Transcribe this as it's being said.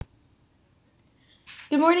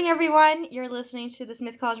Good morning, everyone. You're listening to the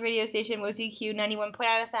Smith College radio station, WOZQ 91.9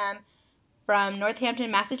 FM from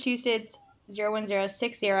Northampton, Massachusetts,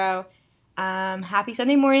 01060. Happy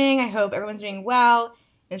Sunday morning. I hope everyone's doing well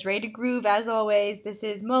and is ready to groove as always. This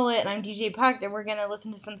is Mullet, and I'm DJ Puck, and we're going to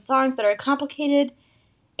listen to some songs that are complicated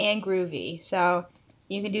and groovy. So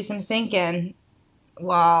you can do some thinking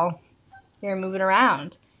while you're moving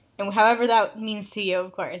around, and however that means to you,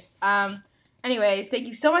 of course. Anyways, thank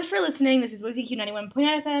you so much for listening. This is WOZQ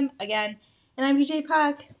 91.9 FM again, and I'm DJ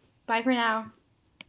Puck. Bye for now.